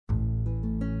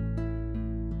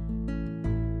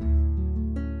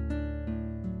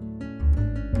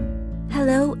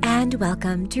Hello and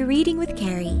welcome to Reading with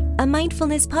Carrie, a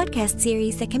mindfulness podcast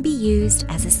series that can be used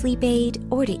as a sleep aid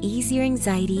or to ease your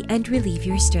anxiety and relieve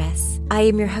your stress. I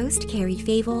am your host, Carrie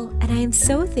Fable, and I am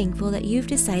so thankful that you've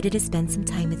decided to spend some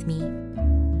time with me.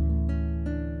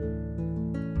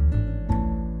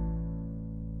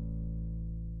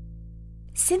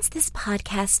 Since this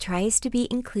podcast tries to be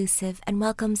inclusive and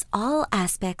welcomes all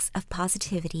aspects of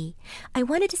positivity, I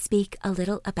wanted to speak a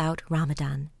little about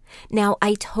Ramadan. Now,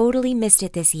 I totally missed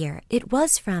it this year. It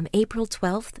was from April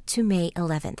 12th to May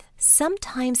 11th.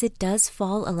 Sometimes it does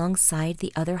fall alongside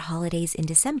the other holidays in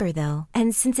December, though.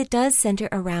 And since it does center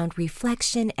around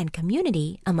reflection and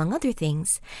community, among other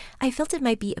things, I felt it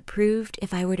might be approved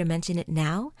if I were to mention it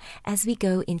now as we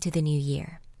go into the new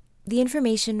year. The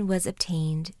information was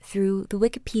obtained through the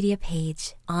Wikipedia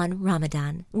page on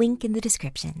Ramadan, link in the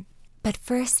description. But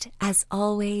first, as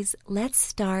always, let's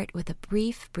start with a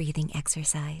brief breathing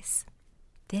exercise.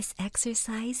 This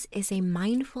exercise is a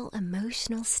mindful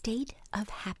emotional state of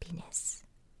happiness.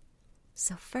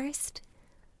 So first,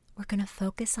 we're going to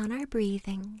focus on our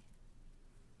breathing.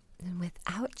 And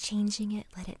without changing it,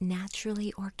 let it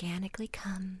naturally, organically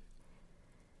come.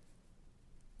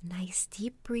 Nice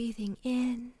deep breathing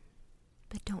in,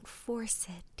 but don't force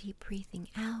it. Deep breathing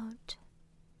out.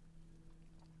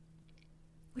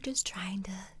 We're just trying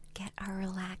to get our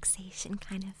relaxation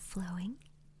kind of flowing.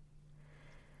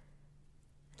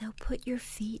 Now put your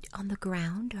feet on the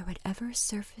ground or whatever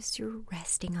surface you're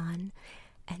resting on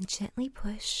and gently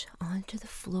push onto the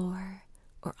floor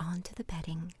or onto the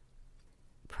bedding.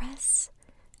 Press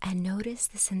and notice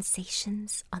the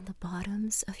sensations on the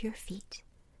bottoms of your feet,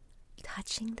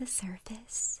 touching the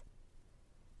surface.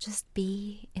 Just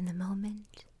be in the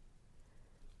moment.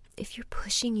 If you're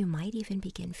pushing, you might even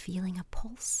begin feeling a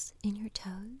pulse in your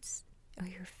toes or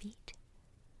your feet.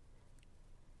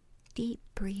 Deep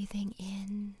breathing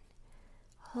in,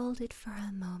 hold it for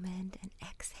a moment and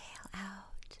exhale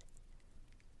out.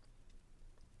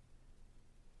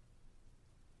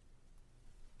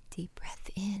 Deep breath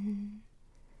in,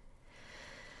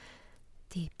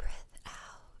 deep breath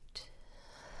out.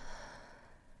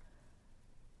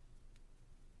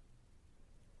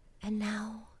 And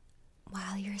now,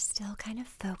 while you're still kind of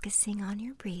focusing on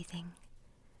your breathing,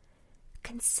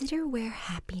 consider where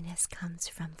happiness comes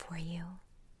from for you.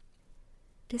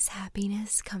 Does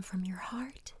happiness come from your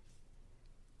heart,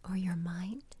 or your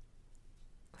mind,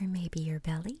 or maybe your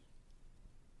belly?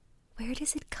 Where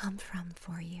does it come from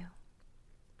for you?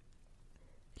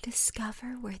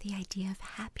 Discover where the idea of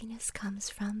happiness comes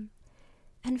from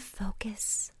and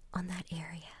focus on that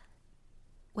area.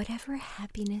 Whatever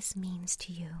happiness means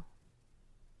to you.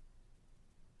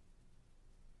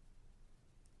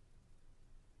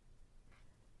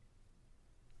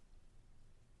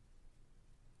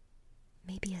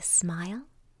 Maybe a smile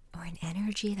or an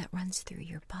energy that runs through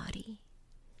your body.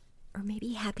 Or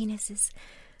maybe happiness is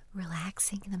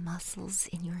relaxing the muscles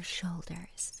in your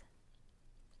shoulders.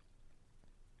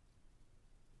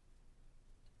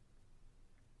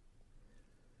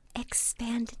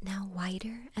 Expand now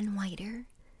wider and wider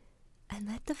and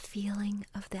let the feeling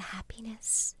of the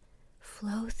happiness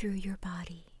flow through your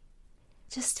body.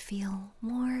 Just feel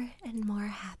more and more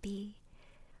happy.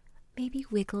 Maybe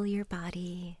wiggle your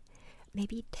body.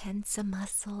 Maybe tense a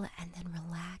muscle and then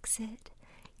relax it.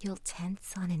 You'll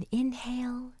tense on an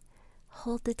inhale,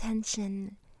 hold the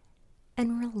tension,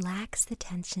 and relax the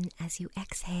tension as you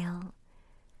exhale.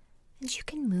 And you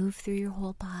can move through your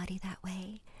whole body that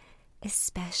way,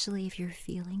 especially if you're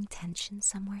feeling tension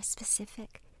somewhere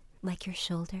specific, like your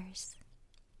shoulders.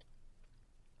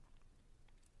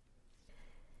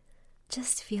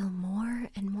 Just feel more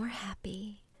and more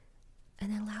happy.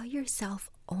 And allow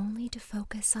yourself only to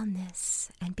focus on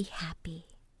this and be happy.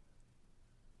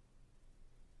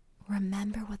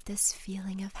 Remember what this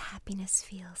feeling of happiness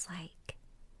feels like.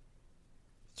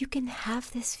 You can have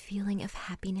this feeling of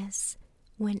happiness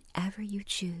whenever you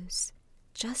choose,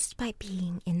 just by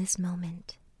being in this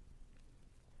moment.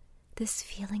 This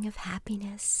feeling of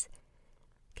happiness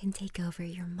can take over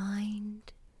your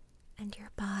mind and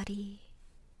your body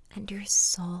and your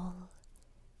soul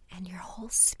and your whole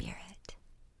spirit.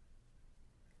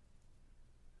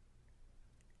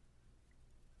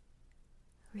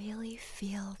 Really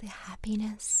feel the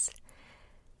happiness,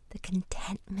 the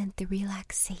contentment, the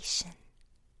relaxation.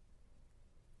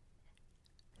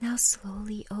 Now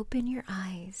slowly open your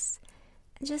eyes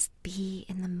and just be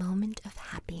in the moment of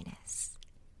happiness.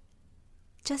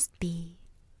 Just be.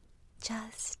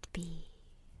 Just be.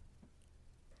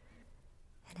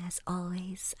 And as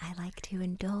always, I like to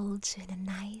indulge in a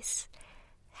nice,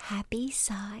 happy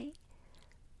sigh.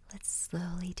 Let's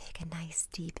slowly take a nice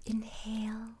deep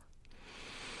inhale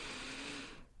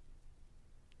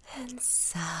And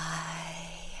sigh.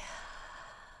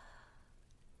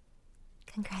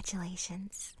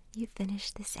 Congratulations, you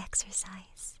finished this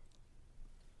exercise.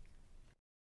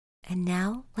 And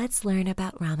now let's learn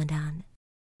about Ramadan.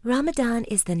 Ramadan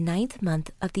is the 9th month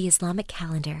of the Islamic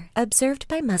calendar, observed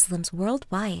by Muslims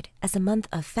worldwide as a month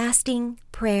of fasting,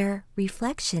 prayer,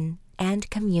 reflection, and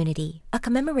community. A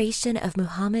commemoration of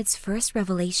Muhammad's first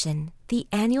revelation, the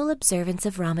annual observance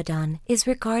of Ramadan is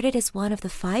regarded as one of the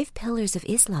 5 pillars of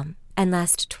Islam and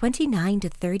lasts 29 to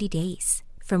 30 days,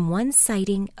 from one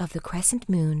sighting of the crescent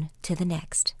moon to the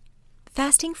next.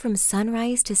 Fasting from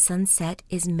sunrise to sunset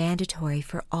is mandatory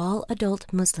for all adult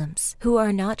Muslims who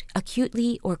are not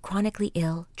acutely or chronically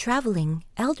ill, traveling,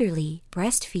 elderly,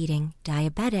 breastfeeding,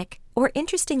 diabetic, or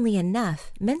interestingly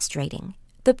enough, menstruating.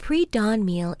 The pre-dawn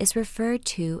meal is referred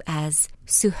to as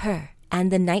suhur,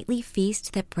 and the nightly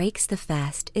feast that breaks the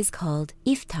fast is called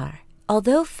iftar.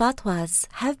 Although fatwas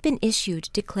have been issued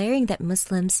declaring that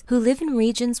Muslims who live in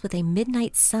regions with a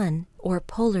midnight sun or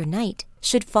polar night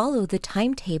should follow the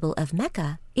timetable of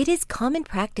Mecca, it is common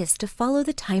practice to follow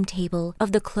the timetable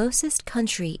of the closest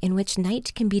country in which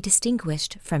night can be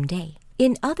distinguished from day.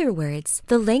 In other words,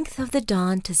 the length of the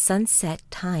dawn to sunset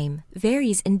time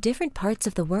varies in different parts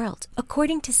of the world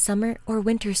according to summer or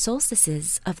winter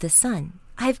solstices of the sun.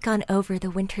 I've gone over the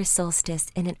winter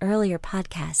solstice in an earlier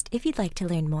podcast if you'd like to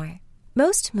learn more.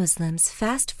 Most Muslims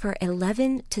fast for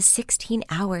 11 to 16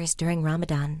 hours during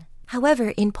Ramadan. However,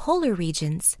 in polar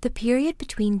regions, the period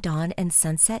between dawn and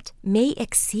sunset may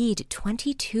exceed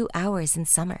 22 hours in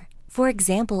summer. For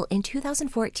example, in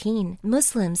 2014,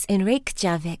 Muslims in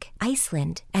Reykjavik,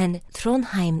 Iceland, and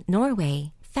Trondheim,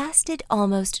 Norway, fasted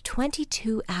almost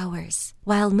 22 hours,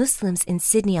 while Muslims in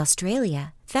Sydney,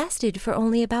 Australia, fasted for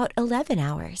only about 11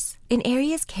 hours. In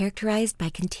areas characterized by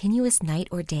continuous night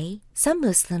or day, some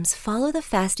Muslims follow the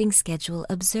fasting schedule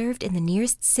observed in the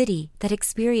nearest city that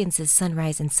experiences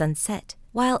sunrise and sunset,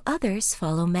 while others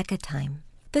follow Mecca time.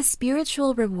 The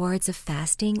spiritual rewards of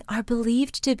fasting are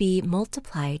believed to be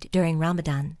multiplied during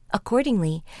Ramadan.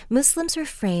 Accordingly, Muslims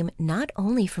refrain not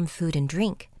only from food and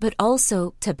drink, but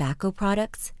also tobacco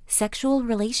products, sexual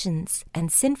relations,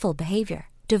 and sinful behavior,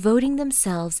 devoting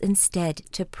themselves instead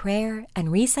to prayer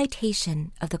and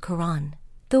recitation of the Quran.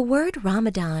 The word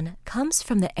Ramadan comes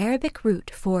from the Arabic root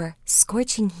for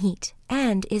scorching heat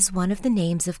and is one of the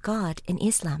names of God in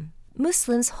Islam.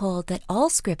 Muslims hold that all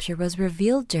scripture was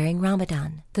revealed during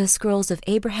Ramadan. The scrolls of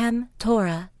Abraham,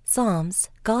 Torah, Psalms,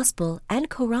 Gospel, and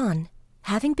Quran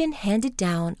having been handed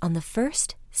down on the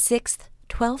 1st, 6th,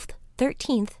 12th,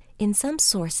 13th, in some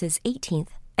sources 18th,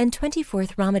 and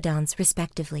 24th Ramadans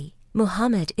respectively.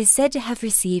 Muhammad is said to have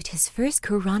received his first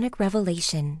Quranic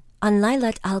revelation on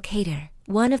Laylat al-Qadr,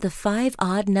 one of the 5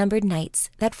 odd-numbered nights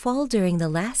that fall during the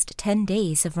last 10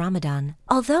 days of Ramadan.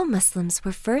 Although Muslims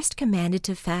were first commanded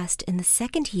to fast in the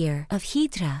 2nd year of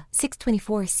Hijra,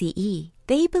 624 CE,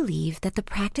 they believe that the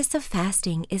practice of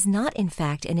fasting is not in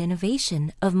fact an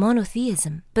innovation of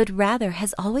monotheism, but rather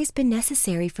has always been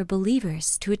necessary for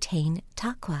believers to attain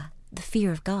taqwa, the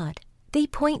fear of God. They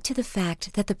point to the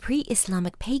fact that the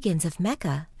pre-Islamic pagans of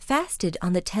Mecca fasted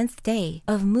on the 10th day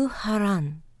of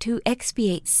Muharram to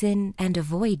expiate sin and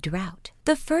avoid drought.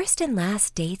 The first and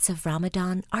last dates of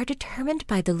Ramadan are determined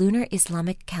by the lunar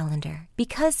Islamic calendar.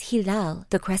 Because Hilal,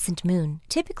 the crescent moon,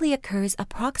 typically occurs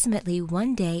approximately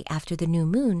 1 day after the new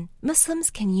moon, Muslims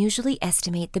can usually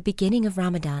estimate the beginning of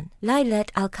Ramadan. Laylat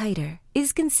al-Qadr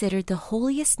is considered the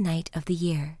holiest night of the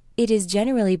year. It is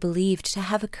generally believed to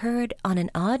have occurred on an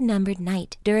odd-numbered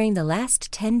night during the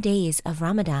last 10 days of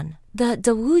Ramadan. The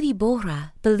Dawoodi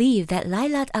Bohra believe that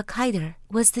Laylat al-Qadr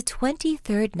was the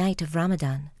 23rd night of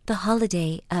Ramadan. The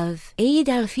holiday of Eid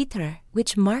al-Fitr,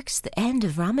 which marks the end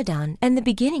of Ramadan and the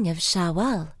beginning of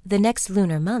Shawwal, the next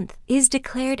lunar month, is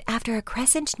declared after a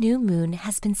crescent new moon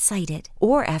has been sighted,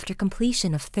 or after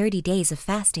completion of 30 days of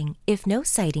fasting, if no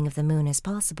sighting of the moon is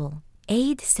possible.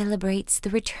 Eid celebrates the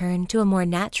return to a more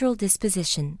natural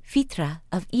disposition, fitra,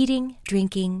 of eating,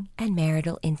 drinking, and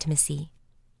marital intimacy.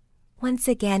 Once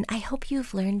again, I hope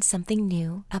you've learned something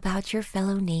new about your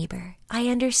fellow neighbor. I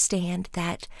understand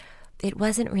that it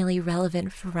wasn't really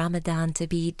relevant for Ramadan to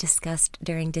be discussed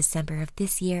during December of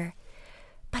this year,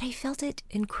 but I felt it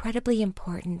incredibly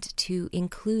important to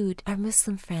include our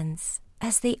Muslim friends,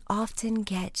 as they often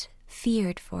get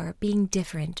feared for being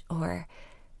different or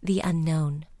the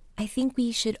unknown. I think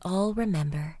we should all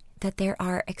remember that there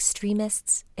are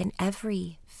extremists in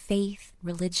every faith,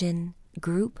 religion,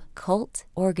 group, cult,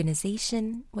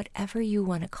 organization, whatever you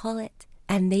want to call it,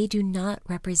 and they do not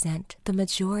represent the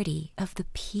majority of the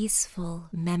peaceful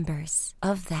members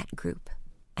of that group.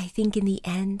 I think in the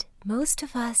end, most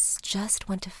of us just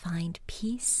want to find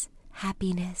peace,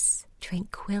 happiness,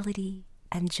 tranquility,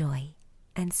 and joy.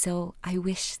 And so I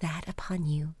wish that upon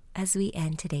you as we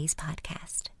end today's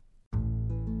podcast.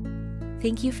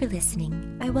 Thank you for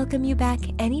listening. I welcome you back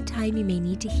anytime you may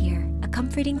need to hear a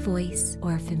comforting voice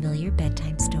or a familiar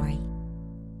bedtime story.